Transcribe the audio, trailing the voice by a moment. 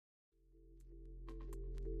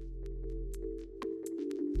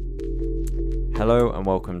Hello and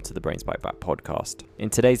welcome to the Brains Bite Back podcast. In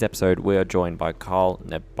today's episode, we are joined by Carl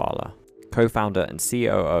Nedbala, co-founder and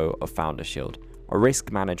COO of FounderShield, a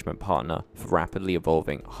risk management partner for rapidly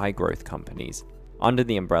evolving high-growth companies. Under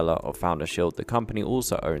the umbrella of FounderShield, the company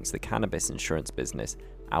also owns the cannabis insurance business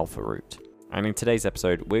AlphaRoot. And in today's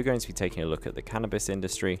episode, we're going to be taking a look at the cannabis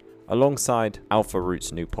industry alongside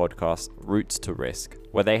AlphaRoot's new podcast, Roots to Risk,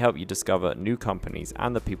 where they help you discover new companies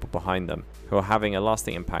and the people behind them who are having a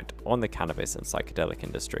lasting impact on the cannabis and psychedelic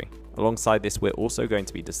industry. Alongside this, we're also going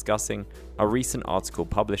to be discussing a recent article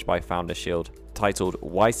published by FounderShield titled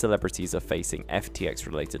Why Celebrities Are Facing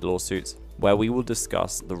FTX-Related Lawsuits, where we will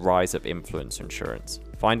discuss the rise of influencer insurance.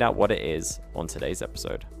 Find out what it is on today's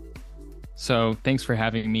episode. So thanks for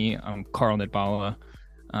having me. I'm Carl Nedbala.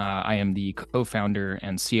 I am the co-founder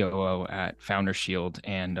and COO at FounderShield,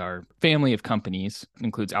 and our family of companies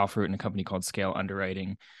includes AlphaRoot and a company called Scale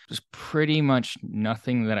Underwriting. There's pretty much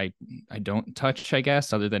nothing that I don't touch, I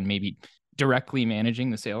guess, other than maybe directly managing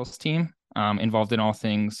the sales team, involved in all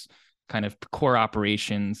things kind of core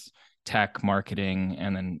operations, tech, marketing,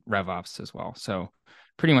 and then RevOps as well. So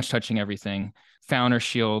pretty much touching everything.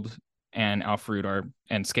 FounderShield and AlphaRoot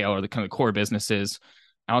and Scale are the kind of core businesses.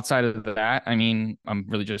 Outside of that, I mean, I'm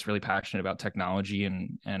really passionate about technology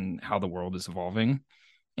and how the world is evolving.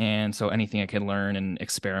 And so anything I can learn and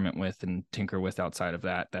experiment with and tinker with outside of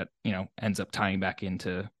that, ends up tying back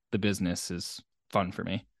into the business is fun for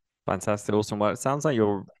me. Fantastic. Awesome. Well, it sounds like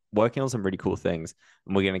you're working on some really cool things,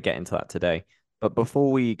 and we're going to get into that today. But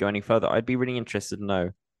before we go any further, I'd be really interested to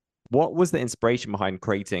know, what was the inspiration behind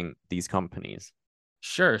creating these companies?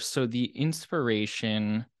 Sure. So the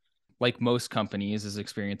inspiration, like most companies, is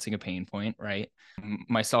experiencing a pain point, right?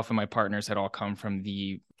 Myself and my partners had all come from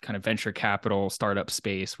the kind of venture capital startup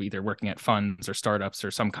space. We either working at funds or startups or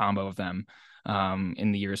some combo of them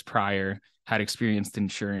in the years prior, had experienced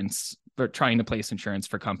insurance or trying to place insurance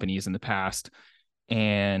for companies in the past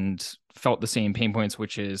and felt the same pain points,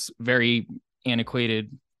 which is very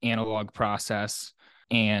antiquated analog process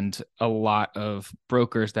and a lot of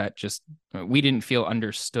brokers that just, we didn't feel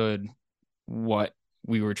understood what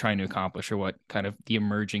we were trying to accomplish or what kind of the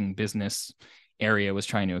emerging business area was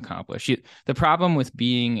trying to accomplish. The problem with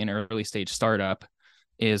being an early stage startup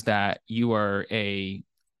is that you are a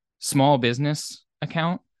small business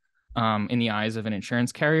account in the eyes of an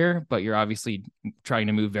insurance carrier, but you're obviously trying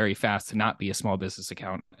to move very fast to not be a small business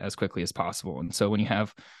account as quickly as possible. And so when you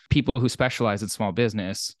have people who specialize in small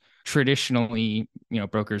business, traditionally,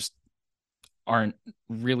 brokers aren't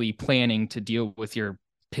really planning to deal with your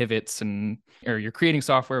pivots or you're creating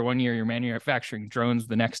software one year, you're manufacturing drones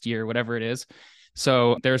the next year, whatever it is.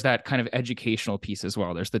 So there's that kind of educational piece as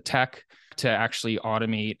well. There's the tech to actually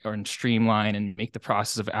automate or streamline and make the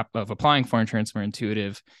process of applying for insurance more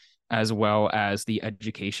intuitive, as well as the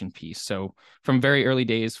education piece. So from very early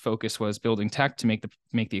days, focus was building tech to make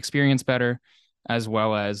the experience better, as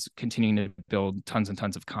well as continuing to build tons and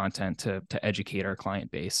tons of content to educate our client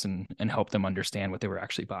base and help them understand what they were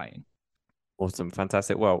actually buying. Awesome.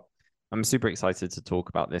 Fantastic. Well, I'm super excited to talk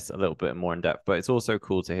about this a little bit more in depth, but it's also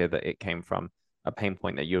cool to hear that it came from a pain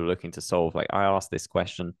point that you're looking to solve. Like, I asked this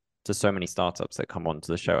question to so many startups that come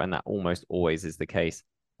onto the show, and that almost always is the case,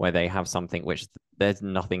 where they have something which there's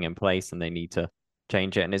nothing in place and they need to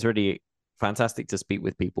change it. And it's really fantastic to speak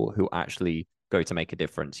with people who actually go to make a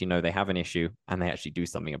difference. They have an issue and they actually do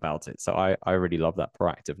something about it. So I really love that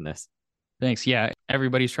proactiveness. Thanks. Yeah.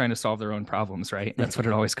 Everybody's trying to solve their own problems, right? That's what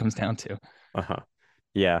it always comes down to.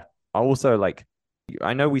 Yeah.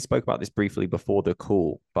 I know we spoke about this briefly before the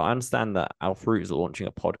call, but I understand that AlphaRoot is launching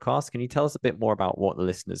a podcast. Can you tell us a bit more about what the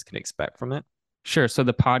listeners can expect from it? Sure. So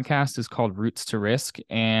the podcast is called Roots to Risk,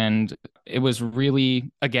 and it was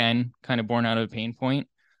really, again, kind of born out of a pain point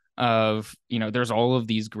of, there's all of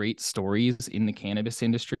these great stories in the cannabis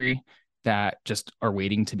industry that just are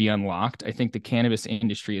waiting to be unlocked. I think the cannabis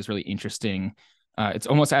industry is really interesting. It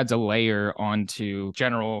almost adds a layer onto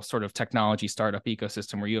general sort of technology startup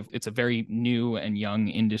ecosystem where it's a very new and young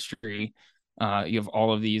industry. You have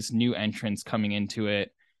all of these new entrants coming into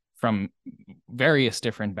it from various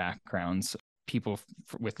different backgrounds, people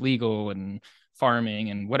with legal and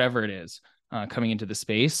farming and whatever it is coming into the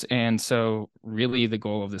space. And so really the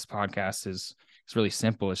goal of this podcast is really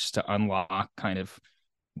simple. It's just to unlock kind of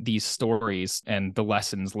these stories and the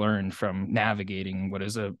lessons learned from navigating what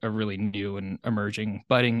is a really new and emerging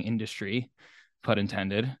budding industry, pun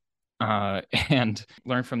intended, and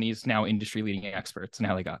learn from these now industry leading experts and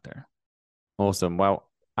how they got there. Awesome. Well,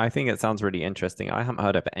 I think it sounds really interesting. I haven't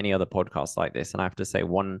heard of any other podcast like this. And I have to say,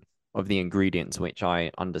 one of the ingredients which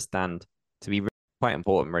I understand to be quite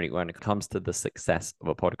important really when it comes to the success of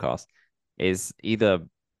a podcast is either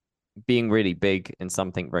being really big in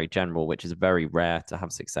something very general, which is very rare to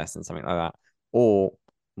have success in something like that, or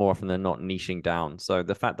more often than not, niching down. So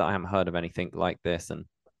the fact that I haven't heard of anything like this, and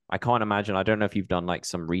I can't imagine, I don't know if you've done like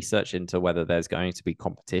some research into whether there's going to be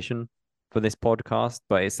competition for this podcast,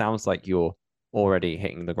 but it sounds like you're already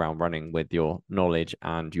hitting the ground running with your knowledge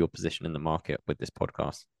and your position in the market with this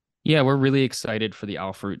podcast. Yeah, we're really excited for the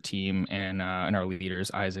Alpharoot team and our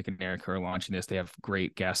leaders, Isaac and Eric, who are launching this. They have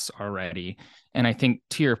great guests already. And I think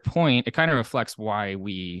to your point, it kind of reflects why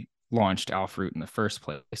we launched Alpharoot in the first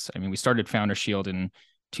place. I mean, we started Founder Shield in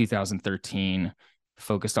 2013,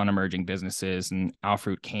 focused on emerging businesses, and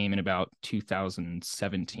Alpharoot came in about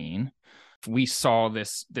 2017. We saw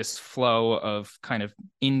this flow of kind of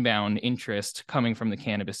inbound interest coming from the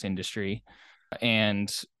cannabis industry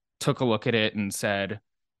and took a look at it and said,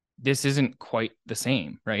 this isn't quite the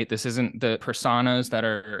same, right? This isn't the personas that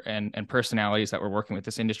are and personalities that we're working with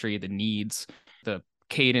this industry, the needs, the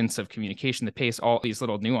cadence of communication, the pace, all these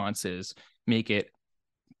little nuances make it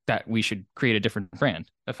that we should create a different brand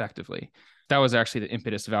effectively. That was actually the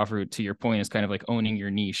impetus of Alpharoot, to your point, is kind of like owning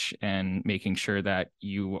your niche and making sure that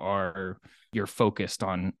you're focused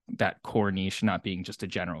on that core niche, not being just a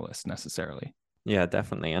generalist necessarily. Yeah,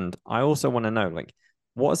 definitely. And I also want to know, like,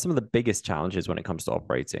 what are some of the biggest challenges when it comes to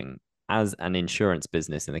operating as an insurance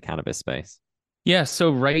business in the cannabis space? Yeah,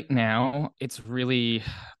 so right now it's really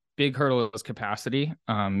big hurdle is capacity,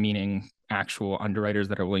 meaning actual underwriters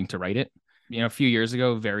that are willing to write it. A few years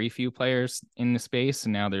ago, very few players in the space,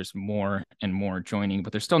 and now there's more and more joining,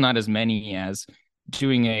 but there's still not as many as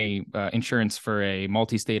doing a insurance for a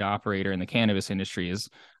multi-state operator in the cannabis industry is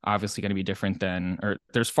obviously going to be different than, or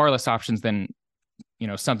there's far less options than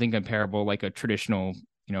something comparable like a traditional,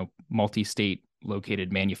 multi-state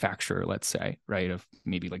located manufacturer, let's say, right, of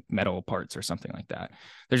maybe like metal parts or something like that.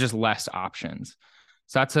 There's just less options.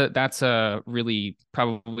 So that's a really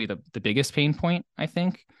probably the biggest pain point, I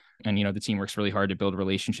think. And the team works really hard to build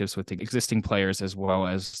relationships with the existing players as well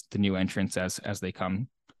as the new entrants as they come.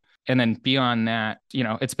 And then beyond that,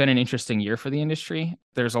 it's been an interesting year for the industry.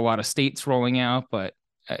 There's a lot of states rolling out, but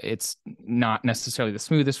it's not necessarily the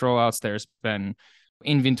smoothest rollouts. There's been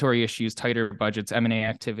inventory issues, tighter budgets, M&A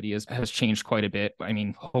activity has changed quite a bit. I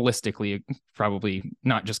mean, holistically, probably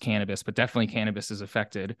not just cannabis, but definitely cannabis is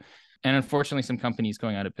affected. And unfortunately, some companies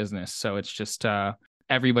going out of business. So it's just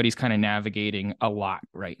everybody's kind of navigating a lot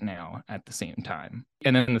right now at the same time.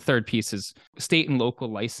 And then the third piece is state and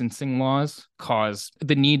local licensing laws cause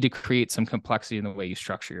the need to create some complexity in the way you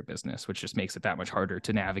structure your business, which just makes it that much harder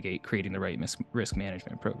to navigate creating the right risk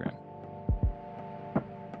management program.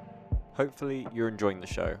 Hopefully you're enjoying the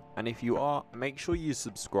show, and if you are, make sure you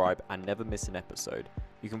subscribe and never miss an episode.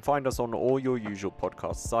 You can find us on all your usual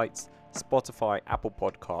podcast sites: Spotify, Apple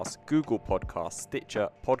Podcasts, Google Podcasts, Stitcher,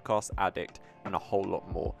 Podcast Addict, and a whole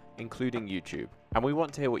lot more, including YouTube. And we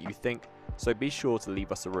want to hear what you think, so be sure to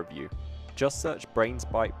leave us a review. Just search Brains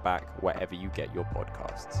Bite Back wherever you get your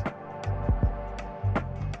podcasts.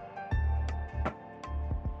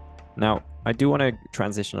 Now, I do want to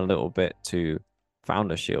transition a little bit to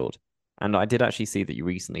Founder Shield. And I did actually see that you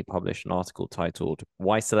recently published an article titled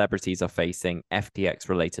 "Why Celebrities Are Facing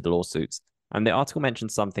FTX-Related Lawsuits." And the article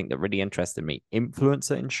mentioned something that really interested me: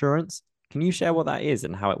 influencer insurance. Can you share what that is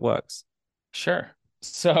and how it works? Sure.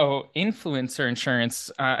 So influencer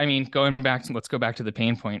insurance, let's go back to the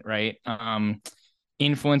pain point, right?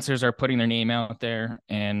 Influencers are putting their name out there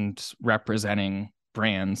and representing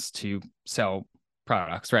brands to sell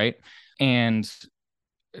products, right? And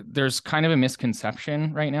there's kind of a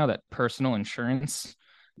misconception right now that personal insurance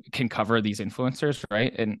can cover these influencers,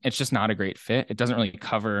 right? And it's just not a great fit. It doesn't really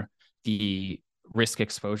cover the risk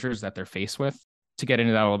exposures that they're faced with. To get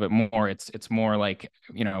into that a little bit more, it's more like,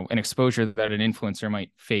 an exposure that an influencer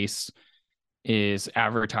might face is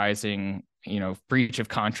advertising, breach of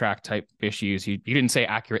contract type issues. You didn't say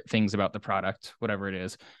accurate things about the product, whatever it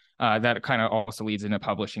is. That kind of also leads into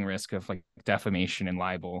publishing risk of like defamation and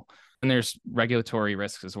libel. And there's regulatory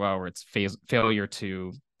risks as well, where it's failure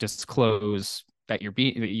to disclose that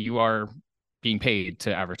you are being paid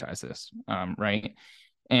to advertise this, right?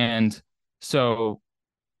 And so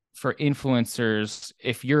for influencers,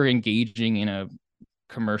 if you're engaging in a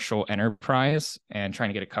commercial enterprise and trying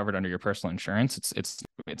to get it covered under your personal insurance,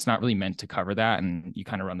 it's not really meant to cover that, and you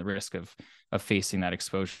kind of run the risk of facing that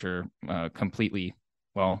exposure completely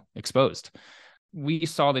exposed. We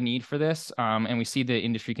saw the need for this, and we see the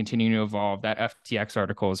industry continuing to evolve. That FTX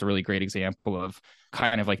article is a really great example of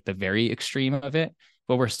kind of like the very extreme of it,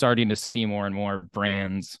 but we're starting to see more and more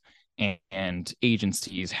brands and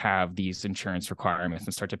agencies have these insurance requirements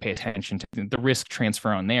and start to pay attention to the risk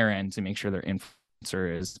transfer on their end to make sure their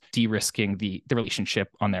is de-risking the relationship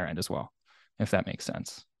on their end as well, if that makes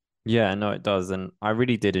sense. Yeah, no, it does. And I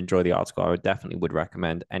really did enjoy the article. I would definitely would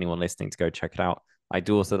recommend anyone listening to go check it out. I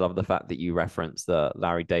do also love the fact that you referenced the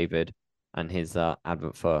Larry David and his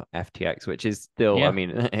advert for FTX, which is still, I Yeah.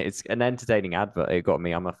 mean, it's an entertaining advert. It got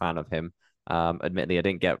me. I'm a fan of him. Admittedly, I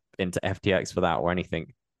didn't get into FTX for that or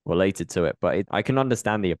anything related to it, but I can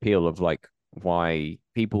understand the appeal of like why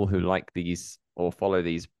people who like these or follow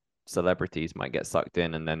these celebrities might get sucked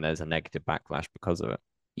in, and then there's a negative backlash because of it.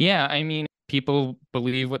 Yeah, I mean, people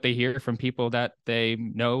believe what they hear from people that they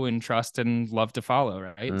know and trust and love to follow,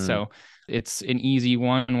 right? Mm. So it's an easy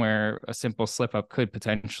one where a simple slip up could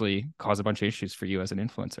potentially cause a bunch of issues for you as an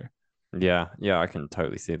influencer. Yeah, yeah, I can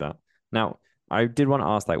totally see that. Now, I did want to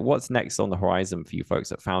ask, like, what's next on the horizon for you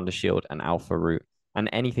folks at Founder Shield and Alpha Root, and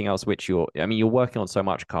anything else which I mean, you're working on so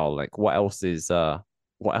much, Carl. Like, what else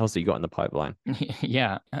have you got in the pipeline?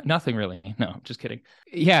 Yeah, nothing really. No, just kidding.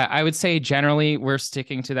 Yeah, I would say generally we're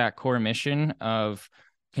sticking to that core mission of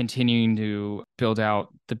continuing to build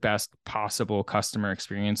out the best possible customer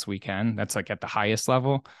experience we can. That's like at the highest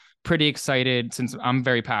level. Pretty excited since I'm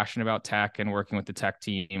very passionate about tech and working with the tech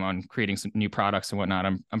team on creating some new products and whatnot.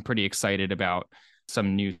 I'm pretty excited about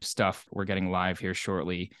some new stuff we're getting live here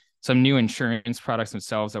shortly. Some new insurance products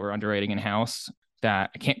themselves that we're underwriting in house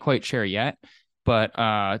that I can't quite share yet, but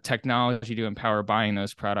technology to empower buying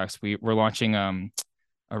those products. We're launching a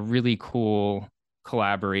really cool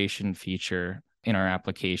collaboration feature in our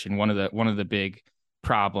application. One of the big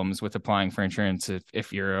problems with applying for insurance,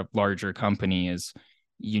 if you're a larger company, is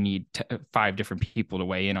you need 5 different people to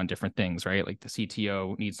weigh in on different things, right? Like the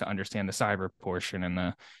CTO needs to understand the cyber portion, and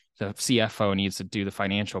the CFO needs to do the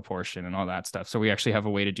financial portion and all that stuff. So we actually have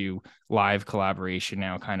a way to do live collaboration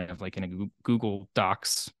now, kind of like in a Google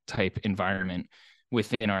Docs type environment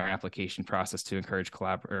within our application process to encourage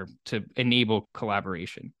or to enable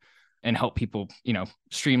collaboration and help people,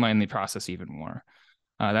 streamline the process even more.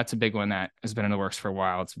 That's a big one that has been in the works for a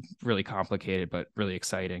while. It's really complicated, but really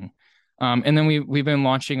exciting. And then we've been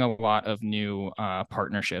launching a lot of new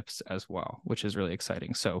partnerships as well, which is really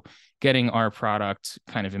exciting. So getting our product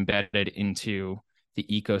kind of embedded into the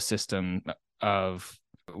ecosystem of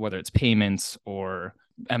whether it's payments or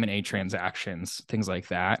M&A transactions, things like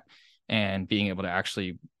that, and being able to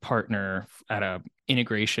actually partner at a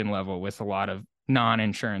integration level with a lot of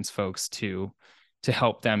non-insurance folks to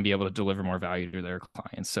help them be able to deliver more value to their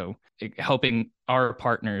clients. So helping our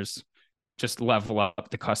partners just level up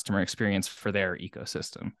the customer experience for their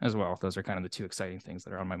ecosystem as well. Those are kind of the 2 exciting things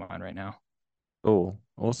that are on my mind right now. Oh,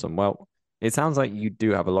 awesome. Well, it sounds like you do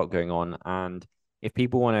have a lot going on, and if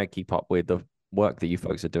people want to keep up with the work that you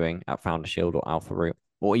folks are doing at Founder Shield or Alpha Root,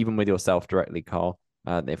 or even with yourself directly, Carl,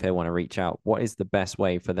 if they want to reach out, what is the best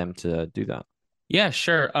way for them to do that? Yeah,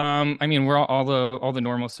 sure. I mean, we're all the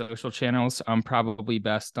normal social channels. I'm probably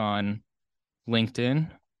best on LinkedIn,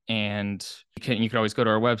 and you can always go to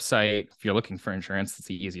our website if you're looking for insurance. That's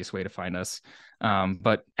the easiest way to find us.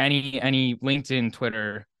 But any LinkedIn,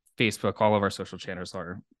 Twitter, Facebook, all of our social channels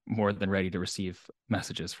are more than ready to receive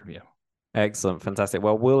messages from you. Excellent, fantastic.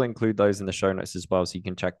 Well, we'll include those in the show notes as well, so you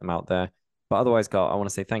can check them out there. But otherwise, Carl, I want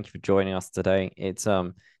to say thank you for joining us today. It's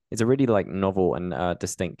a really like novel and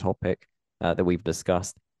distinct topic that we've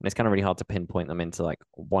discussed, and it's kind of really hard to pinpoint them into like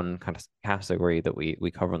one kind of category that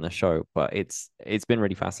we cover on the show. But it's been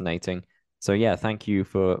really fascinating. So yeah, thank you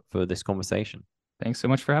for this conversation. Thanks so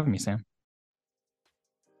much for having me, Sam.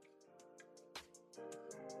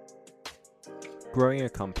 Growing a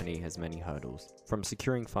company has many hurdles, from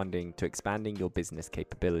securing funding to expanding your business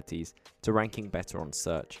capabilities to ranking better on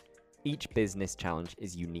search. Each business challenge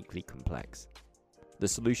is uniquely complex. The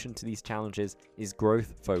solution to these challenges is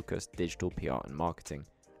growth-focused digital PR and marketing,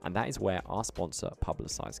 and that is where our sponsor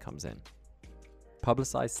Publicize comes in.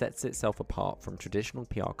 Publicize sets itself apart from traditional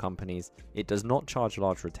PR companies. It does not charge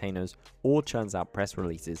large retainers or churns out press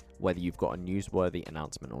releases whether you've got a newsworthy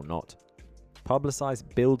announcement or not. Publicize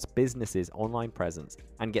builds businesses' online presence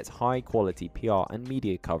and gets high-quality PR and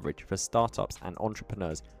media coverage for startups and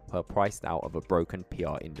entrepreneurs who are priced out of a broken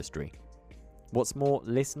PR industry. What's more,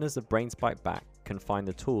 listeners of Brains Bite Back can find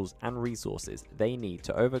the tools and resources they need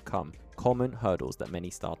to overcome common hurdles that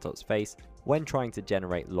many startups face when trying to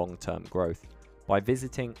generate long-term growth by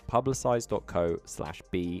visiting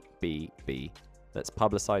publicize.co/BBB. That's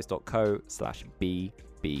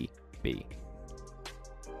publicize.co/BBB.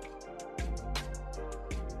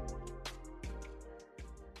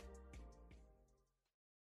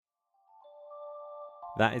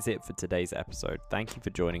 That is it for today's episode. Thank you for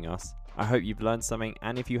joining us. I hope you've learned something,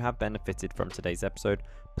 and if you have benefited from today's episode,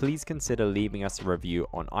 please consider leaving us a review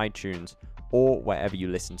on iTunes or wherever you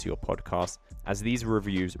listen to your podcast, as these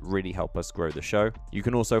reviews really help us grow the show. You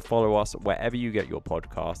can also follow us wherever you get your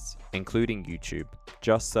podcasts, including YouTube.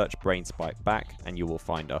 Just search BrainSpipe Back and you will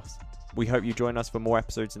find us. We hope you join us for more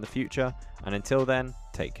episodes in the future, and until then,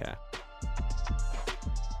 take care.